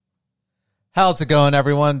How's it going,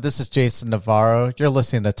 everyone? This is Jason Navarro. You're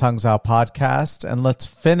listening to Tongues Out Podcast, and let's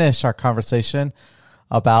finish our conversation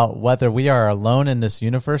about whether we are alone in this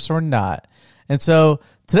universe or not. And so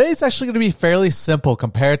today's actually going to be fairly simple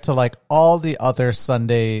compared to like all the other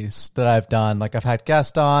Sundays that I've done. Like I've had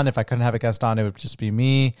guests on. If I couldn't have a guest on, it would just be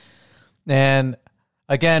me. And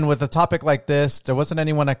again, with a topic like this, there wasn't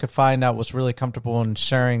anyone I could find that was really comfortable in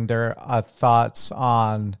sharing their thoughts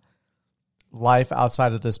on life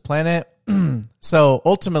outside of this planet. So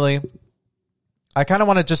ultimately, I kind of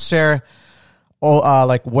want to just share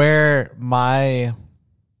like where my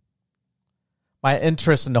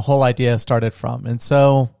interest in the whole idea started from. And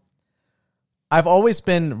so I've always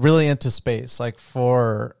been really into space, like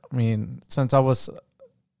since I was,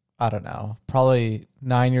 I don't know, probably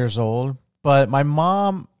 9 years old. But my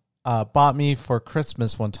mom bought me for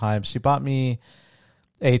Christmas one time. She bought me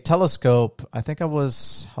a telescope. How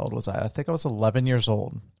old was I? I think I was 11 years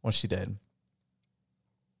old when she did.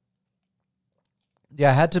 Yeah,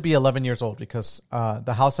 I had to be 11 years old because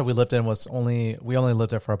the house that we lived in we only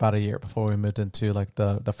lived there for about a year before we moved into like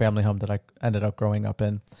the family home that I ended up growing up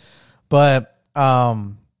in. But I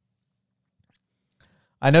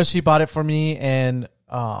know she bought it for me, and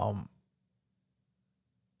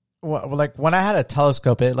like when I had a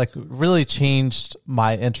telescope, it like really changed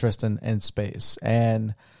my interest in space,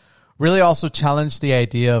 and really also challenged the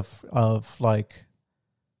idea of like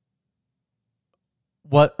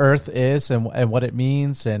what Earth is and what it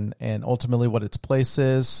means, and ultimately what its place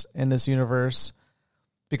is in this universe.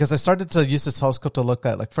 Because I started to use this telescope to look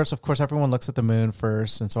at, like, first, of course, everyone looks at the moon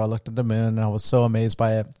first, and so I looked at the moon and I was so amazed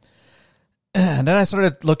by it. And then I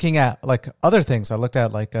started looking at like other things. I looked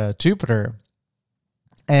at like Jupiter.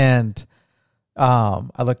 And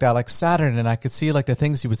I looked at like Saturn, and I could see like the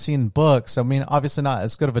things you would see in books. I mean, obviously not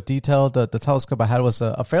as good of a detail. The telescope I had was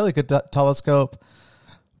a fairly good telescope.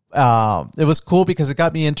 It was cool because it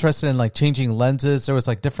got me interested in like changing lenses. There was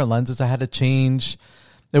like different lenses I had to change.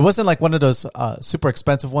 It wasn't like one of those super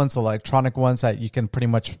expensive ones, the electronic ones that you can pretty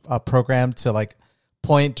much program to like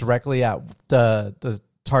point directly at the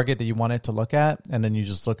target that you want it to look at, and then you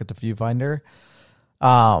just look at the viewfinder.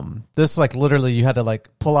 This like literally you had to like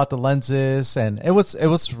pull out the lenses, and it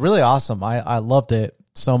was really awesome. I loved it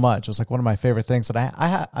so much. It was like one of my favorite things that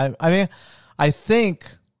I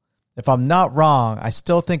think, if I'm not wrong, I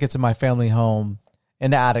still think it's in my family home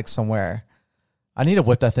in the attic somewhere. I need to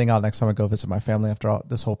whip that thing out next time I go visit my family after all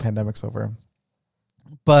this whole pandemic's over.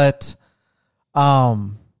 But, yeah,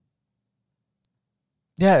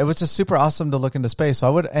 it was just super awesome to look into space.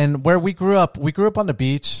 So and where we grew up on the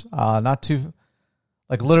beach, not too,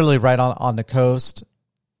 like literally right on the coast.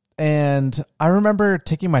 And I remember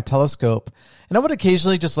taking my telescope, and I would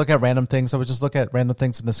occasionally just look at random things. I would just look at random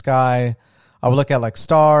things in the sky. I would look at like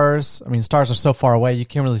stars. I mean, stars are so far away, you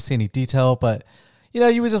can't really see any detail, but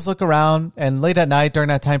you would just look around. And late at night during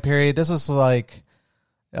that time period, this was like,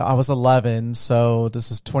 I was 11. So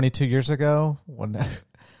this is 22 years ago.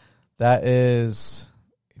 That is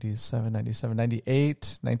 87, 97,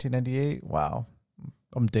 98, 1998. Wow.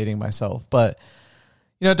 I'm dating myself, but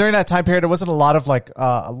during that time period, there wasn't a lot of like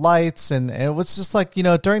lights, and it was just like,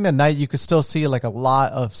 during the night, you could still see like a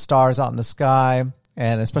lot of stars out in the sky,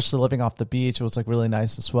 and especially living off the beach, it was like really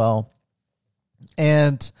nice as well.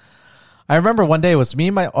 And I remember one day it was me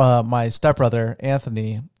and my stepbrother,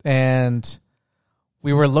 Anthony, and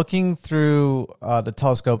we were looking through the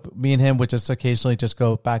telescope. Me and him would just occasionally just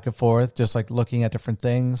go back and forth, just like looking at different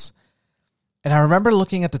things. And I remember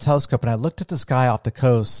looking at the telescope, and I looked at the sky off the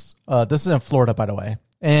coast. This is in Florida, by the way.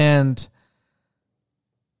 And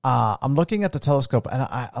I'm looking at the telescope, and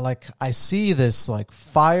I see this like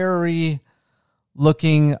fiery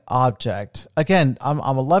looking object. Again, I'm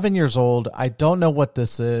 11 years old. I don't know what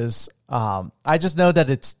this is. I just know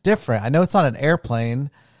that it's different. I know it's not an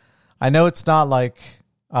airplane. I know it's not like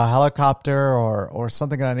a helicopter or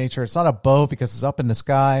something of that nature. It's not a boat because it's up in the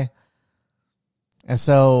sky. And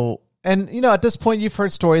so, at this point, you've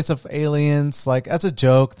heard stories of aliens, like as a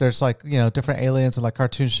joke. There's like, different aliens and like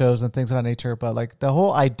cartoon shows and things of that nature. But like the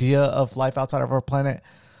whole idea of life outside of our planet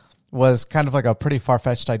was kind of like a pretty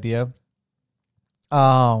far-fetched idea.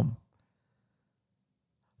 But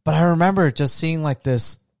I remember just seeing like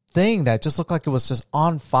this thing that just looked like it was just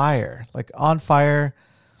on fire,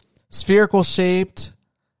 spherical shaped.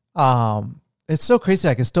 It's so crazy.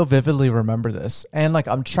 I can still vividly remember this. And like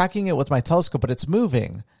I'm tracking it with my telescope, but it's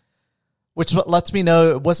moving, which lets me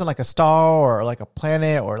know it wasn't like a star or like a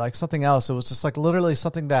planet or like something else. It was just like literally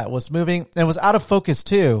something that was moving, and it was out of focus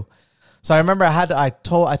too. So I remember I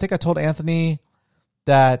think I told Anthony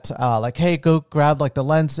that like, hey, go grab like the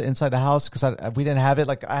lens inside the house, because we didn't have it.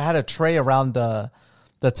 Like I had a tray around the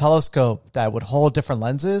the telescope that would hold different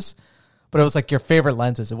lenses, but it was like your favorite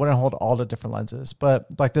lenses. It wouldn't hold all the different lenses, but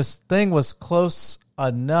like this thing was close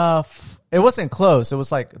enough. It wasn't close. It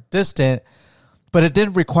was like distant, but it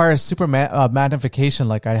didn't require super magnification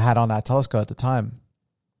like I had on that telescope at the time.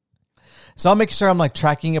 So I'll make sure I'm like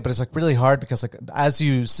tracking it, but it's like really hard because like as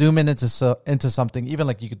you zoom in into something, even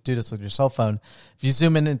like you could do this with your cell phone. If you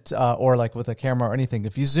zoom in or like with a camera or anything,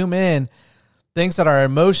 if you zoom in, things that are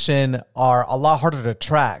in motion are a lot harder to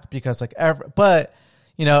track because like but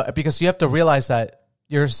you know, because you have to realize that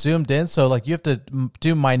you're zoomed in. So like you have to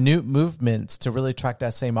do minute movements to really track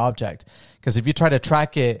that same object. Because if you try to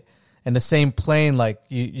track it in the same plane, like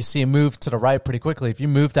you see it move to the right pretty quickly. If you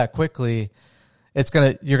move that quickly,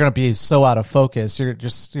 you're gonna be so out of focus. You're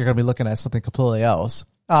gonna be looking at something completely else.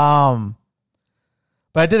 But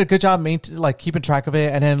I did a good job like keeping track of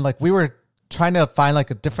it. And then like we were trying to find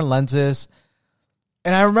like a different lenses.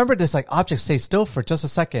 And I remember this like object stayed still for just a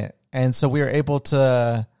second. And so we were able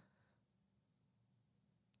to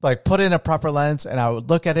like put in a proper lens, and I would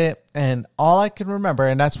look at it, and all I can remember,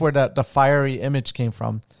 and that's where the fiery image came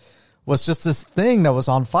from, was just this thing that was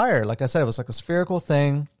on fire. Like I said, it was like a spherical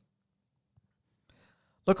thing.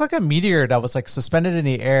 Looked like a meteor that was like suspended in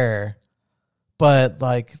the air, but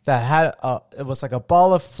like that had it was like a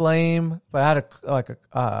ball of flame, but it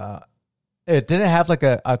had it didn't have like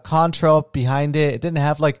a contrail behind it. It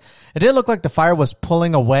didn't look like the fire was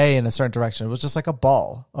pulling away in a certain direction. It was just like a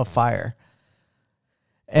ball of fire.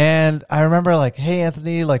 And I remember like, hey,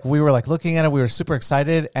 Anthony, like we were like looking at it. We were super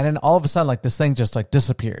excited. And then all of a sudden, like this thing just like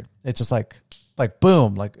disappeared. It just like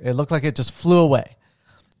boom, like it looked like it just flew away.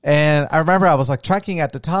 And I remember I was like tracking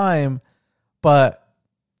at the time, but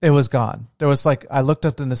it was gone. There was like, I looked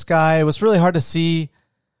up in the sky. It was really hard to see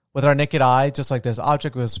with our naked eye. Just like this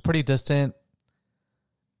object was pretty distant,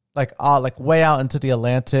 like way out into the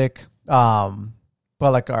Atlantic. But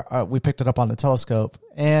like we picked it up on the telescope,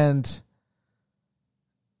 and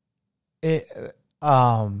it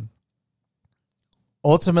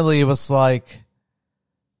ultimately it was like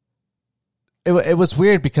it was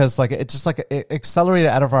weird because like it just like it accelerated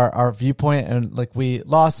out of our viewpoint, and like we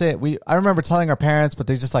lost it. I remember telling our parents, but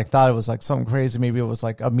they just like thought it was like something crazy. Maybe it was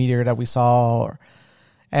like a meteor that we saw,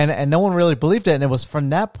 and no one really believed it. And it was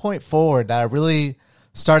from that point forward that I really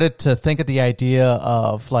started to think of the idea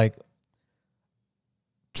of like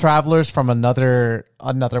travelers from another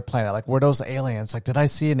planet. Like, were those aliens? Like, did I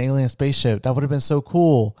see an alien spaceship? That would have been so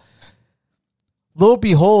cool. Lo and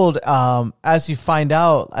behold, as you find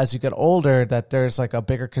out as you get older, that there's like a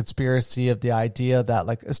bigger conspiracy of the idea that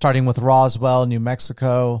like starting with Roswell, New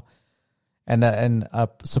Mexico, and a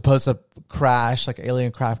supposed crash, like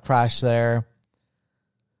alien craft crash there,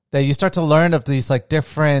 that you start to learn of these like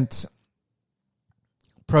different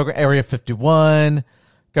program, Area 51,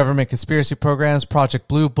 government conspiracy programs, Project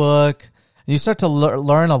Blue Book. And you start to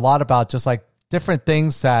learn a lot about just like different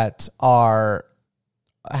things that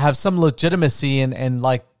have some legitimacy and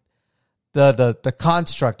like the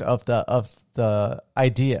construct of the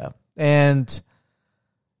idea, and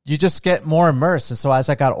you just get more immersed. And so as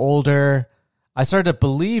I got older, I started to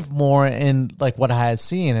believe more in like what I had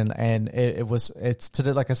seen, and it's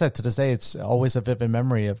like I said, to this day, it's always a vivid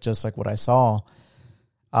memory of just like what I saw.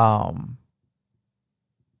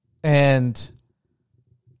 And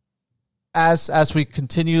as we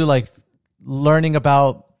continue like learning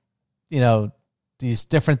about, you know, these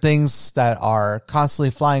different things that are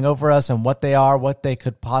constantly flying over us and what they are, what they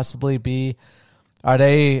could possibly be, are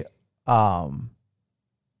they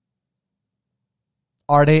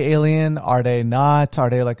alien? Are they not?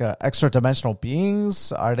 Are they like extra dimensional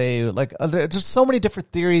beings? Are they like, there's so many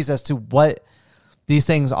different theories as to what these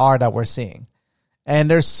things are that we're seeing.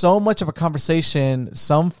 And there's so much of a conversation,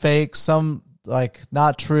 some fake, some like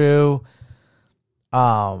not true.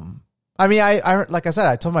 I mean, I like I said,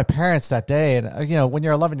 I told my parents that day, and you know, when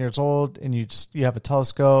you're 11 years old and you have a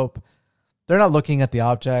telescope, they're not looking at the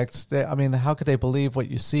objects. I mean, how could they believe what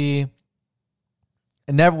you see?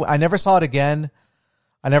 And I never saw it again.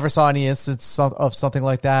 I never saw any instance of something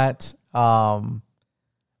like that.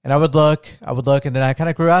 And I would look, and then I kind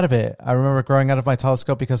of grew out of it. I remember growing out of my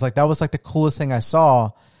telescope because like that was like the coolest thing I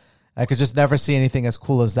saw. I could just never see anything as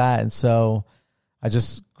cool as that, and so I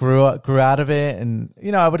just grew out of it. And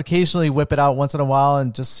you know, I would occasionally whip it out once in a while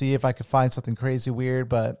and just see if I could find something crazy weird,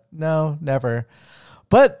 but no, never.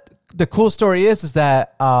 But the cool story is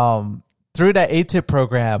that through that ATIP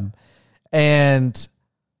program and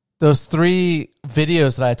those 3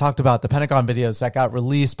 videos that I talked about, the Pentagon videos that got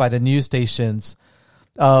released by the news stations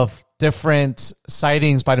of different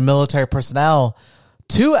sightings by the military personnel,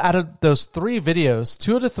 2 out of those 3 videos,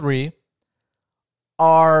 2 of the 3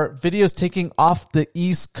 are videos taking off the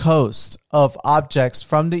East Coast of objects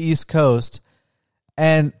from the East Coast.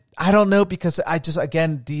 And I don't know, because I just,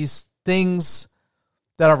 again, these things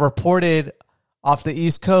that are reported off the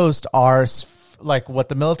East Coast are like what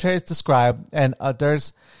the military has described. And it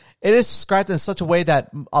is described in such a way that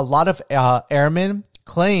a lot of airmen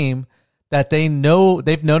claim that they've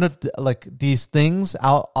known of like these things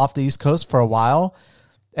out off the East Coast for a while.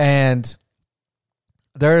 And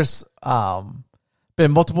there's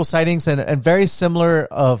been multiple sightings and very similar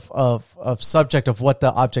of subject of what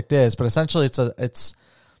the object is, but essentially it's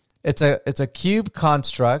a cube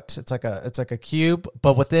construct. It's like a cube,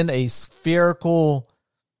 but within a spherical.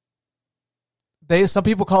 Some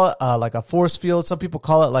people call it like a force field. Some people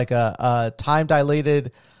call it like a time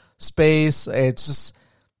dilated space. It's just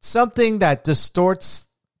something that distorts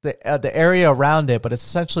the area around it, but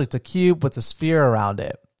it's a cube with a sphere around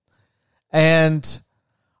it. And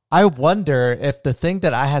I wonder if the thing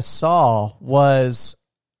that I had saw was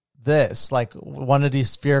this, like one of these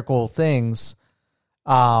spherical things.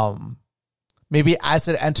 Maybe as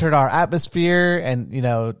it entered our atmosphere, and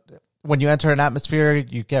when you enter an atmosphere,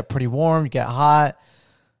 you get pretty warm, you get hot.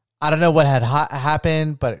 I don't know what had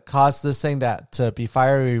happened, but it caused this thing to be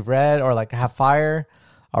fiery red, or like have fire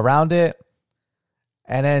around it,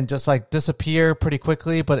 and then just like disappear pretty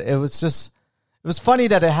quickly. But it was funny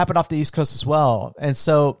that it happened off the East Coast as well. And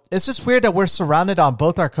so it's just weird that we're surrounded on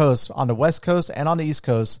both our coasts, on the West Coast and on the East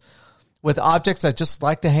Coast, with objects that just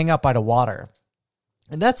like to hang out by the water.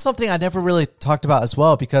 And that's something I never really talked about as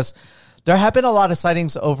well, because there have been a lot of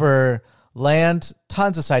sightings over land,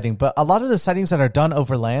 tons of sightings, but a lot of the sightings that are done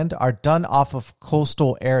over land are done off of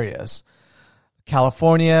coastal areas.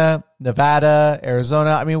 California, Nevada,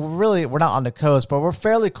 Arizona. I mean, we're not on the coast, but we're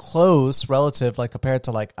fairly close relative, like compared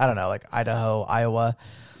to like Idaho, Iowa.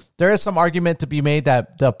 There is some argument to be made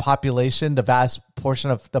that the vast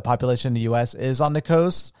portion of the population in the U.S. is on the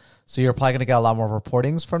coast. So you're probably going to get a lot more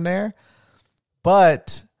reportings from there.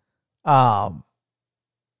 But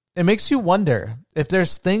it makes you wonder if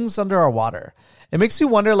there's things under our water. It makes you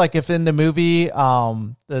wonder, like if in the movie,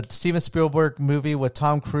 the Steven Spielberg movie with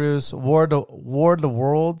Tom Cruise, War of the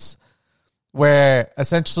Worlds, where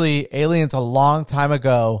essentially aliens a long time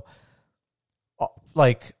ago,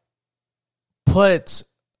 like put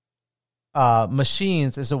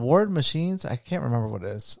machines. Is it War Machines? I can't remember what it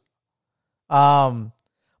is. But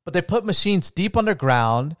they put machines deep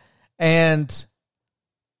underground, and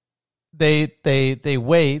they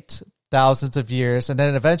wait thousands of years, and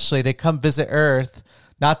then eventually they come visit Earth,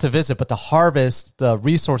 not to visit, but to harvest the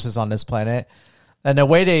resources on this planet. And the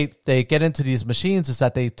way they get into these machines is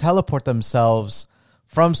that they teleport themselves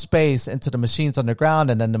from space into the machines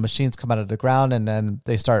underground, and then the machines come out of the ground, and then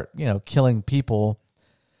they start, killing people.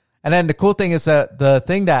 And then the cool thing is that the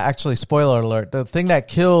thing that actually, spoiler alert, the thing that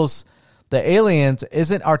kills the aliens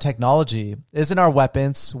isn't our technology, isn't our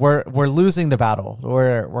weapons. We're losing the battle.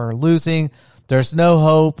 We're losing. There's no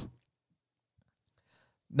hope.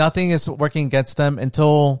 Nothing is working against them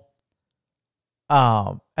until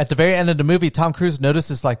at the very end of the movie, Tom Cruise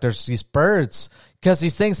notices like there's these birds, because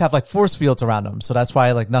these things have like force fields around them. So that's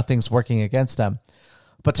why like nothing's working against them.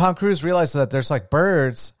 But Tom Cruise realizes that there's like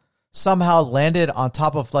birds somehow landed on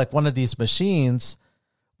top of like one of these machines,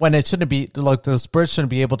 when it shouldn't be. Like those birds shouldn't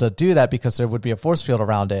be able to do that, because there would be a force field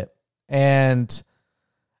around it. And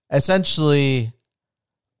essentially,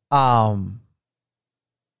 Tom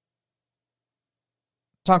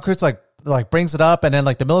Cruise like brings it up, and then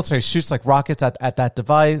like the military shoots like rockets at that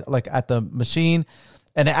device, like at the machine,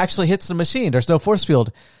 and it actually hits the machine. There's no force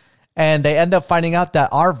field. And they end up finding out that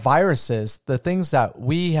our viruses, the things that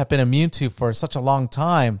we have been immune to for such a long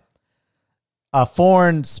time,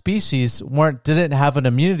 foreign species didn't have an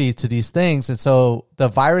immunity to these things. And so the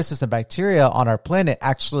viruses and bacteria on our planet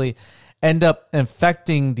actually end up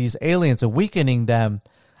infecting these aliens and weakening them,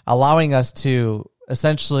 allowing us to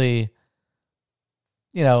essentially,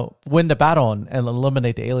 win the battle and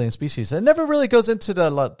eliminate the alien species. It never really goes into the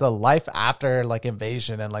life after like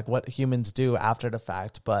invasion and like what humans do after the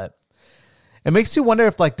fact, but it makes you wonder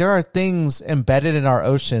if like there are things embedded in our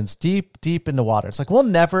oceans deep in the water. It's like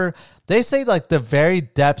they say like the very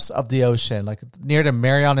depths of the ocean, like near the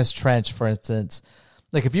Marianas Trench, for instance,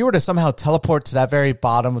 like if you were to somehow teleport to that very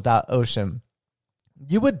bottom of that ocean,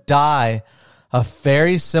 you would die a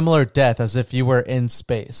very similar death as if you were in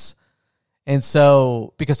space. And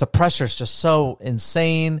so, because the pressure is just so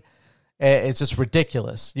insane, it's just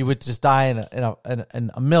ridiculous. You would just die in a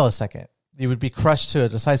millisecond. You would be crushed to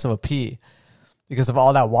the size of a pea because of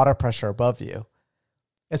all that water pressure above you.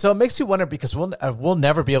 And so it makes you wonder, because we'll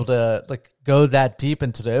never be able to like go that deep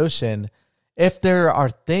into the ocean if there are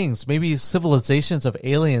things, maybe civilizations of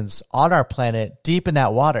aliens on our planet deep in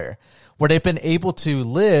that water where they've been able to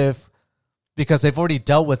live because they've already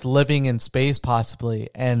dealt with living in space possibly,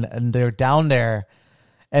 and they're down there,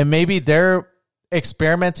 and maybe they're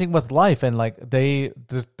experimenting with life, and like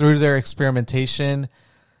through their experimentation,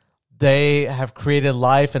 they have created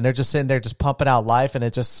life, and they're just sitting there just pumping out life, and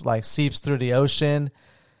it just like seeps through the ocean,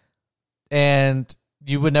 and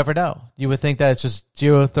you would never know. You would think that it's just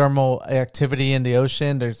geothermal activity in the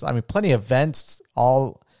ocean. There's, I mean, plenty of vents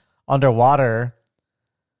all underwater.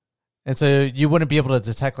 And so you wouldn't be able to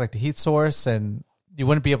detect like the heat source, and you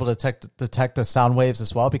wouldn't be able to detect the sound waves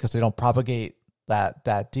as well because they don't propagate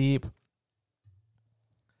that deep.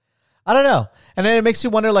 I don't know. And then it makes you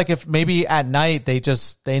wonder, like, if maybe at night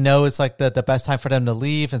they know it's like the best time for them to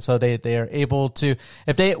leave. And so they are able to,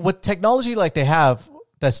 with technology like they have,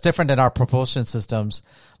 that's different than our propulsion systems.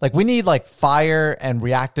 Like, we need like fire and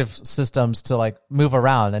reactive systems to like move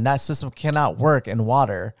around, and that system cannot work in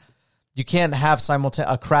water. You can't have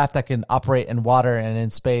a craft that can operate in water and in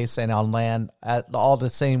space and on land at all the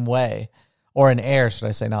same way, or in air, should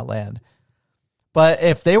I say, not land. But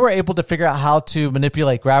if they were able to figure out how to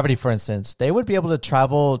manipulate gravity, for instance, they would be able to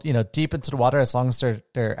travel, deep into the water as long as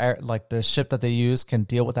their like the ship that they use can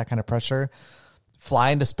deal with that kind of pressure. Fly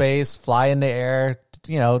into space, fly in the air,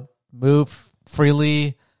 move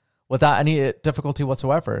freely without any difficulty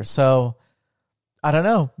whatsoever. So I don't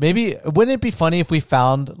know. Maybe wouldn't it be funny if we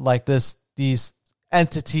found like these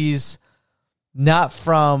entities not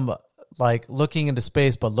from like looking into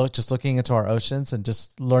space, but just looking into our oceans and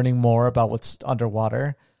just learning more about what's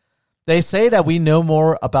underwater. They say that we know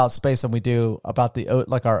more about space than we do about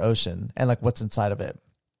our ocean and like what's inside of it,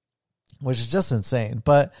 which is just insane.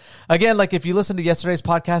 But again, like if you listen to yesterday's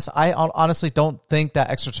podcast, I honestly don't think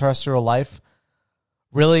that extraterrestrial life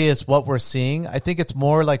really is what we're seeing. I think it's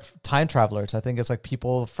more like time travelers. I think it's like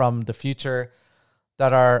people from the future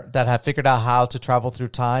that have figured out how to travel through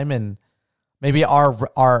time, and maybe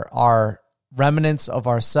our remnants of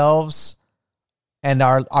ourselves, and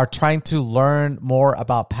are trying to learn more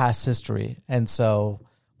about past history. And so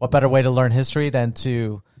what better way to learn history than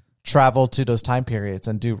to travel to those time periods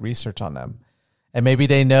and do research on them? And maybe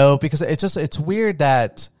they know, because it's weird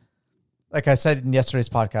that, like I said in yesterday's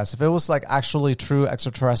podcast, if it was like actually true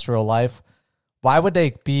extraterrestrial life, why would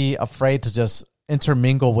they be afraid to just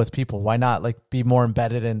intermingle with people? Why not like be more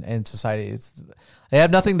embedded in society? They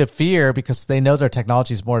have nothing to fear because they know their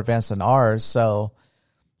technology is more advanced than ours. So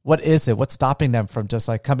what is it? What's stopping them from just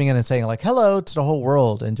like coming in and saying like hello to the whole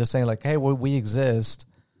world and just saying like, hey, we exist?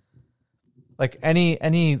 Like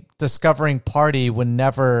any discovering party would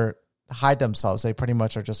never hide themselves. They pretty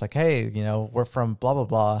much are just like, hey, we're from blah, blah,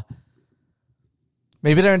 blah.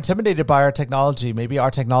 Maybe they're intimidated by our technology. Maybe our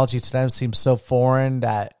technology to them seems so foreign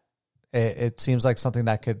that it seems like something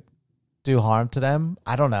that could do harm to them.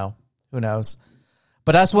 I don't know. Who knows?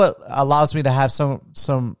 But that's what allows me to have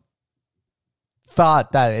some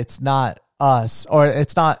thought that it's not us, or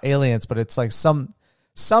it's not aliens, but it's like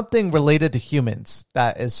something related to humans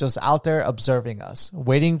that is just out there observing us,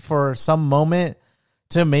 waiting for some moment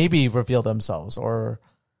to maybe reveal themselves, or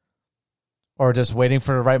just waiting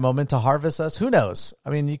for the right moment to harvest us. Who knows?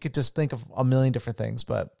 I mean, you could just think of a million different things.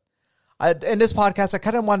 But in this podcast, I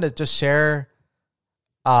kind of wanted to just share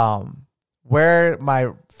where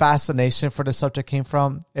my fascination for the subject came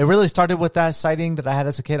from. It really started with that sighting that I had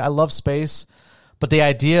as a kid. I love space, but the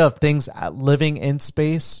idea of things living in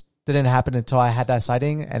space didn't happen until I had that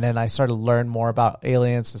sighting. And then I started to learn more about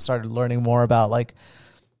aliens and started learning more about like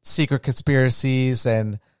secret conspiracies,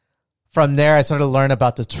 and from there, I started to learn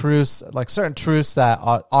about the truths, like certain truths that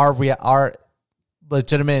are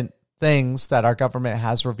legitimate things that our government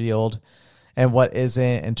has revealed and what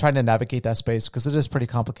isn't, and trying to navigate that space because it is pretty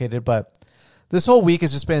complicated. But this whole week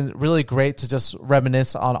has just been really great to just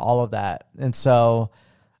reminisce on all of that. And so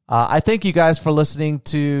I thank you guys for listening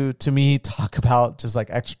to me talk about just like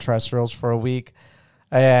extraterrestrials for a week.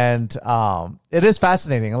 And it is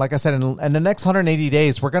fascinating. And like I said, in the next 180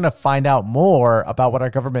 days, we're going to find out more about what our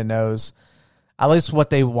government knows, at least what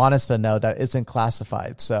they want us to know that isn't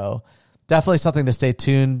classified. So definitely something to stay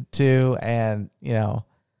tuned to and,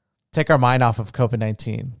 take our mind off of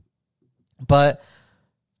COVID-19. But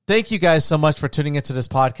thank you guys so much for tuning into this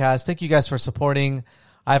podcast. Thank you guys for supporting.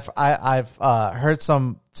 I've heard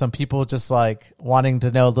some people just like wanting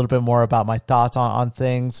to know a little bit more about my thoughts on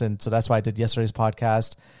things. And so that's why I did yesterday's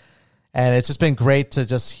podcast. And it's just been great to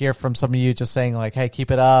just hear from some of you just saying like, hey,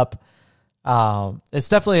 keep it up. It's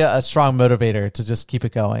definitely a strong motivator to just keep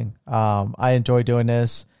it going. I enjoy doing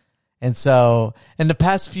this. And so in the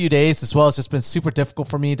past few days as well, it's just been super difficult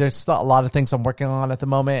for me. There's still a lot of things I'm working on at the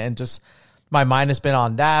moment, and just my mind has been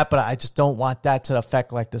on that, but I just don't want that to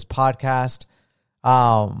affect like this podcast.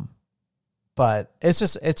 But it's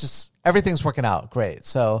just everything's working out great.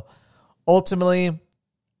 So ultimately,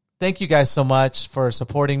 thank you guys so much for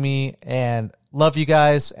supporting me and love you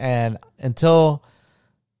guys. And until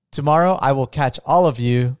tomorrow, I will catch all of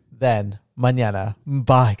you then. Mañana.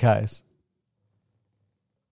 Bye, guys.